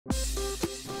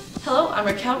Hello, I'm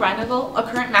Raquel Reinagle, a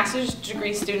current master's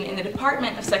degree student in the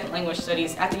Department of Second Language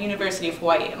Studies at the University of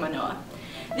Hawaii at Manoa.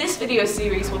 This video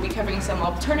series will be covering some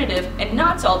alternative and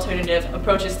not so alternative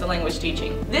approaches to language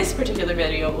teaching. This particular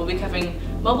video will be covering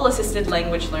mobile-assisted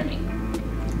language learning.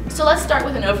 So let's start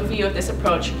with an overview of this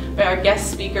approach by our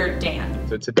guest speaker, Dan.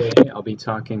 So today I'll be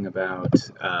talking about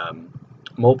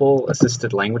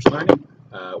mobile-assisted language learning,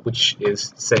 which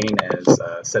is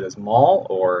said as MAL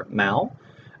or MAL.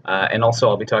 And also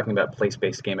I'll be talking about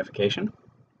place-based gamification.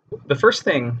 The first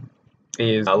thing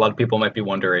is a lot of people might be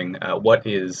wondering what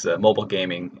is mobile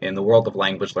gaming in the world of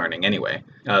language learning anyway.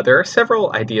 There are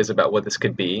several ideas about what this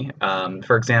could be.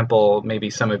 For example, maybe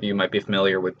some of you might be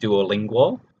familiar with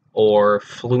Duolingo or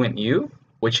FluentU,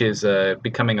 which is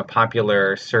becoming a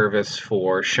popular service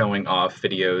for showing off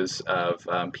videos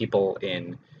of people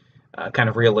in kind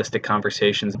of realistic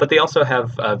conversations. But they also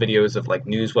have videos of like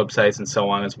news websites and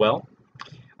so on as well.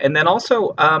 And then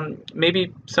also,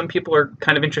 maybe some people are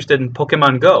kind of interested in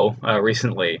Pokemon Go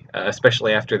recently,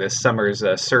 especially after this summer's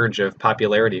surge of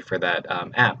popularity for that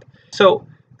app. So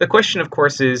the question, of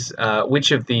course, is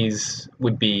which of these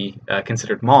would be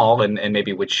considered MAL and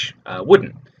maybe which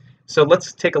wouldn't. So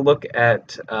let's take a look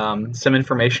at some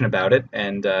information about it,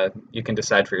 and you can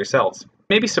decide for yourselves.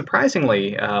 Maybe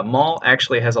surprisingly, MAL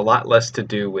actually has a lot less to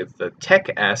do with the tech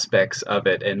aspects of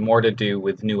it and more to do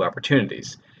with new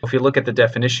opportunities. If you look at the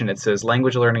definition, it says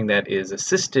language learning that is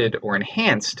assisted or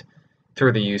enhanced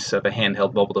through the use of a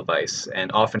handheld mobile device,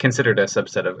 and often considered a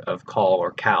subset of CAL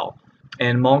or CAL.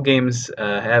 And MAL games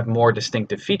have more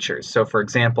distinctive features. So for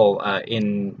example,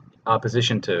 in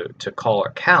opposition to CAL or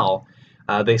CAL,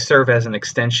 they serve as an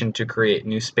extension to create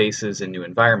new spaces and new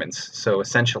environments. So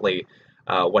essentially,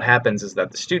 what happens is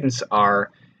that the students are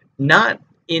not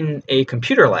in a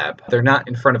computer lab. They're not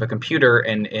in front of a computer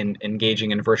and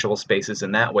engaging in virtual spaces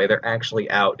in that way. They're actually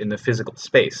out in the physical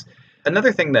space.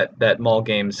 Another thing that MAL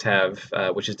games have,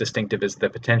 which is distinctive, is the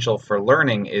potential for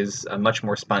learning is much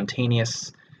more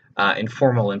spontaneous,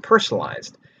 informal, and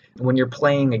personalized. When you're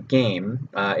playing a game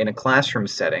in a classroom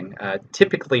setting,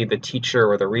 typically the teacher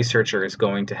or the researcher is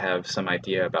going to have some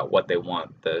idea about what they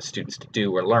want the students to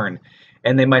do or learn,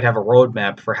 and they might have a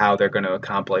roadmap for how they're going to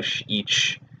accomplish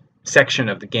each section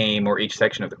of the game or each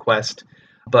section of the quest.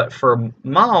 But for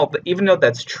MAL, even though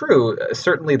that's true,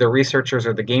 certainly the researchers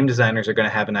or the game designers are going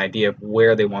to have an idea of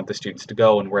where they want the students to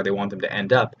go and where they want them to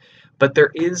end up. But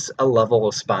there is a level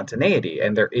of spontaneity,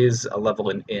 and there is a level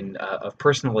of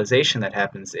personalization that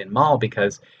happens in MAL,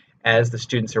 because as the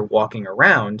students are walking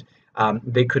around,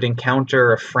 they could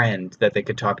encounter a friend that they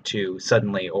could talk to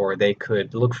suddenly, or they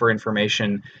could look for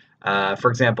information. For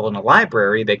example, in a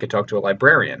library, they could talk to a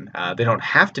librarian. They don't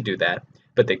have to do that,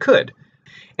 but they could.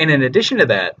 And in addition to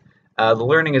that, the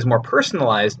learning is more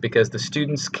personalized because the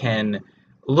students can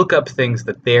look up things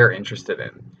that they're interested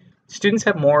in. Students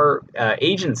have more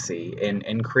agency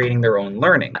in creating their own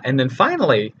learning. And then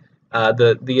finally,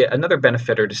 another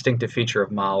benefit or distinctive feature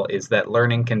of MAL is that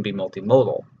learning can be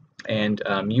multimodal. And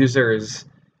users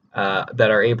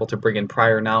that are able to bring in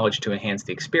prior knowledge to enhance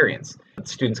the experience.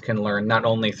 Students can learn not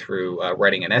only through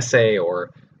writing an essay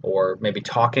or maybe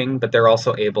talking, but they're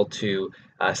also able to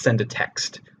send a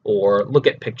text or look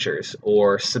at pictures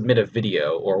or submit a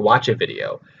video or watch a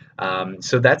video.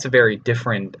 So that's a very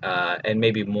different and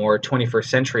maybe more 21st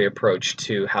century approach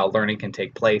to how learning can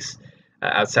take place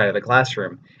outside of the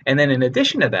classroom. And then in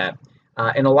addition to that,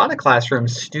 in a lot of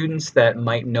classrooms, students that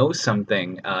might know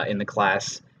something in the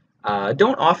class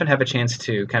don't often have a chance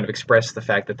to kind of express the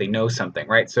fact that they know something,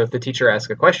 right? So if the teacher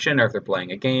asks a question or if they're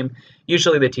playing a game,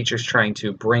 usually the teacher's trying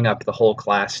to bring up the whole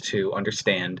class to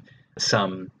understand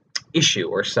some issue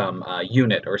or some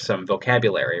unit or some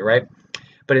vocabulary, right?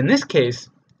 But in this case,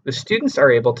 the students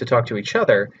are able to talk to each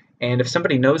other, and if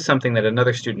somebody knows something that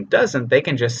another student doesn't, they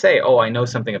can just say, oh, I know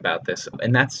something about this.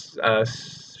 And that's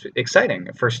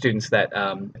exciting for students that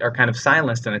are kind of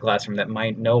silenced in a classroom that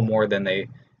might know more than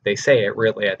they say it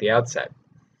really at the outset.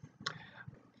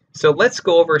 So let's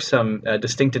go over some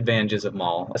distinct advantages of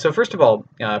MAL. So first of all,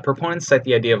 proponents cite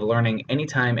the idea of learning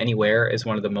anytime, anywhere as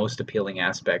one of the most appealing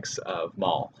aspects of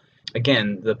MAL.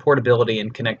 Again, the portability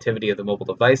and connectivity of the mobile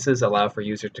devices allow for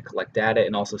users to collect data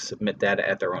and also submit data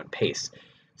at their own pace.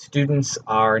 Students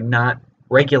are not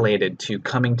regulated to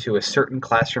coming to a certain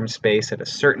classroom space at a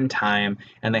certain time,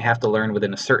 and they have to learn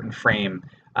within a certain frame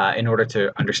in order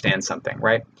to understand something,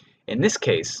 right? In this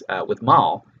case, with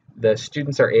MAL, the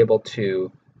students are able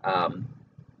to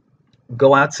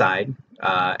go outside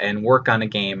and work on a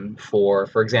game for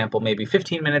example, maybe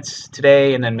 15 minutes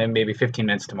today and then maybe 15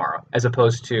 minutes tomorrow, as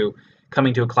opposed to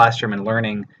coming to a classroom and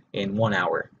learning in 1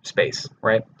 hour space,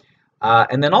 right?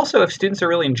 And then also, if students are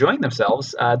really enjoying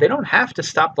themselves, they don't have to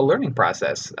stop the learning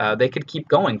process. They could keep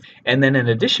going. And then in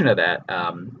addition to that,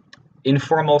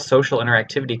 informal social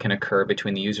interactivity can occur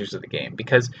between the users of the game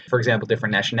because, for example,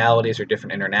 different nationalities or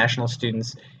different international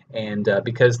students, and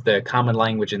because the common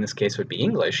language in this case would be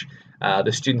English,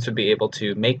 the students would be able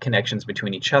to make connections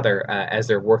between each other as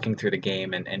they're working through the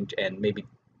game and maybe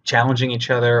challenging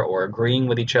each other or agreeing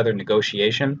with each other,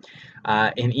 negotiation.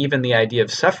 And even the idea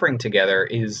of suffering together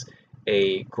is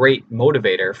a great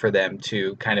motivator for them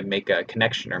to kind of make a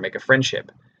connection or make a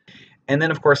friendship. And then,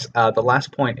 of course, the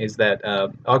last point is that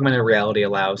augmented reality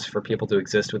allows for people to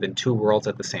exist within two worlds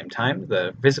at the same time,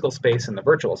 the physical space and the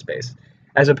virtual space,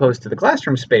 as opposed to the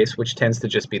classroom space, which tends to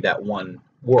just be that one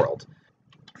world.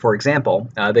 For example,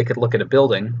 they could look at a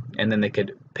building, and then they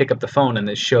could pick up the phone and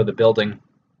they show the building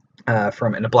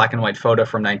in a black and white photo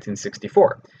from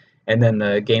 1964. And then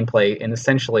the gameplay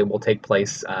essentially will take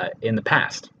place in the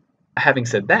past. Having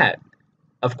said that,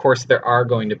 of course, there are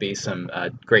going to be some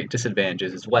great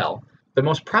disadvantages as well. The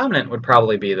most prominent would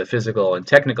probably be the physical and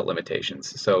technical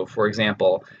limitations. So, for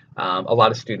example, a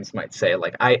lot of students might say,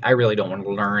 like, I really don't want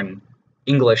to learn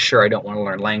English, or I don't want to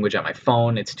learn language on my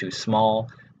phone, it's too small.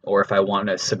 Or if I want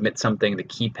to submit something, the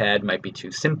keypad might be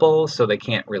too simple, so they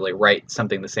can't really write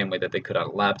something the same way that they could on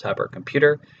a laptop or a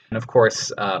computer. And of course,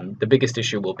 the biggest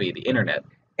issue will be the internet.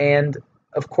 And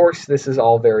of course, this is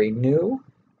all very new.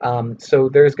 So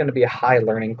there's going to be a high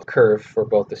learning curve for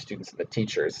both the students and the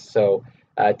teachers. So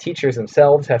teachers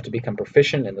themselves have to become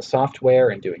proficient in the software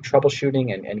and doing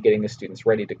troubleshooting and getting the students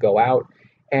ready to go out.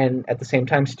 And at the same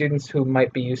time, students who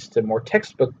might be used to more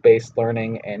textbook-based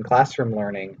learning and classroom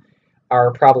learning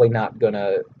are probably not going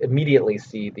to immediately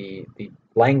see the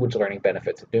language learning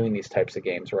benefits of doing these types of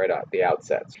games right at the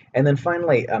outset. And then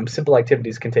finally, simple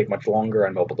activities can take much longer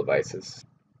on mobile devices.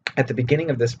 At the beginning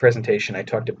of this presentation, I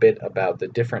talked a bit about the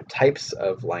different types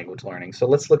of language learning. So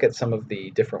let's look at some of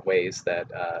the different ways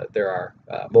that there are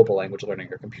mobile language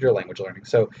learning or computer language learning.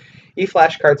 So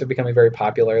e-flashcards are becoming very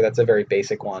popular. That's a very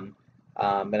basic one.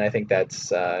 And I think that's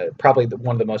probably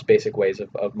one of the most basic ways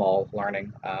of MAL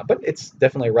learning, but it's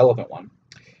definitely a relevant one.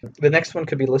 The next one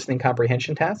could be listening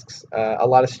comprehension tasks. A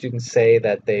lot of students say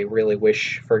that they really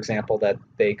wish, for example, that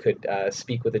they could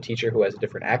speak with a teacher who has a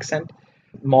different accent.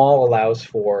 MAL allows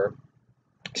for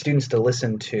students to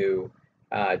listen to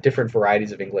different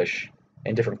varieties of English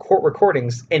and different court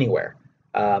recordings anywhere.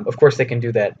 Of course, they can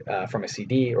do that from a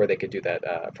CD, or they could do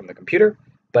that from the computer,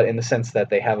 but in the sense that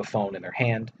they have a phone in their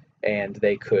hand and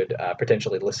they could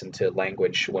potentially listen to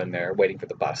language when they're waiting for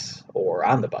the bus or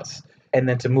on the bus. And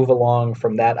then to move along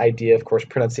from that idea, of course,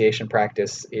 pronunciation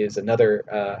practice is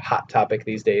another hot topic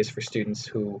these days for students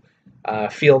who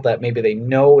feel that maybe they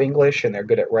know English and they're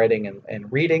good at writing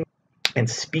and reading, and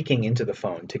speaking into the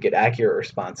phone to get accurate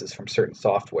responses from certain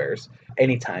softwares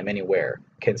anytime, anywhere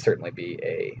can certainly be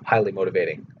a highly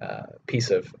motivating piece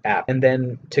of app. And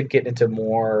then to get into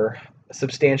more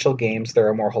substantial games, there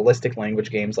are more holistic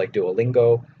language games like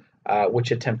Duolingo,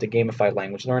 which attempt to gamify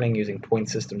language learning using point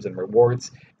systems and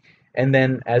rewards. And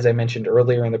then, as I mentioned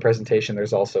earlier in the presentation,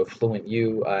 there's also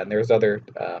FluentU, and there's other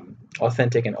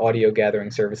authentic and audio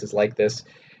gathering services like this,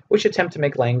 which attempt to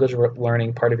make language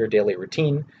learning part of your daily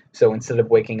routine. So instead of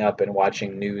waking up and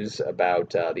watching news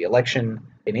about the election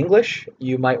in English,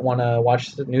 you might want to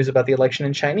watch the news about the election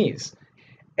in Chinese.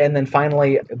 And then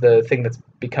finally, the thing that's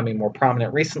becoming more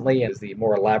prominent recently is the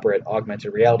more elaborate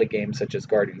augmented reality games such as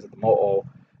Guardians of the Mo'o,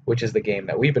 which is the game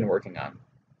that we've been working on.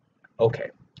 Okay,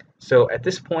 so at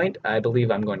this point, I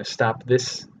believe I'm going to stop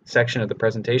this section of the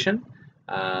presentation.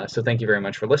 So thank you very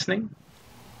much for listening.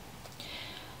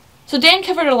 So Dan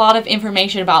covered a lot of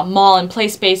information about MAL and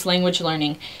place-based language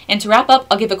learning, and to wrap up,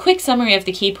 I'll give a quick summary of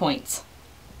the key points.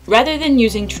 Rather than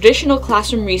using traditional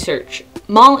classroom research,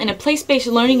 MAL in a place-based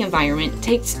learning environment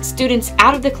takes students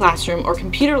out of the classroom or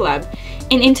computer lab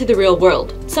and into the real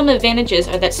world. Some advantages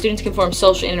are that students can form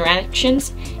social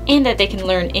interactions and that they can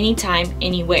learn anytime,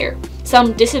 anywhere.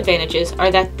 Some disadvantages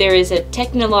are that there is a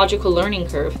technological learning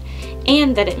curve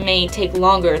and that it may take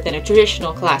longer than a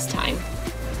traditional class time.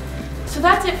 So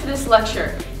that's it for this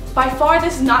lecture. By far,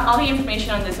 this is not all the information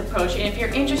on this approach, and if you're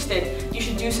interested, you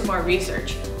should do some more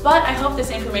research. But I hope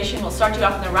this information will start you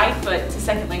off on the right foot to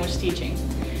second language teaching.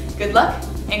 Good luck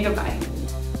and goodbye.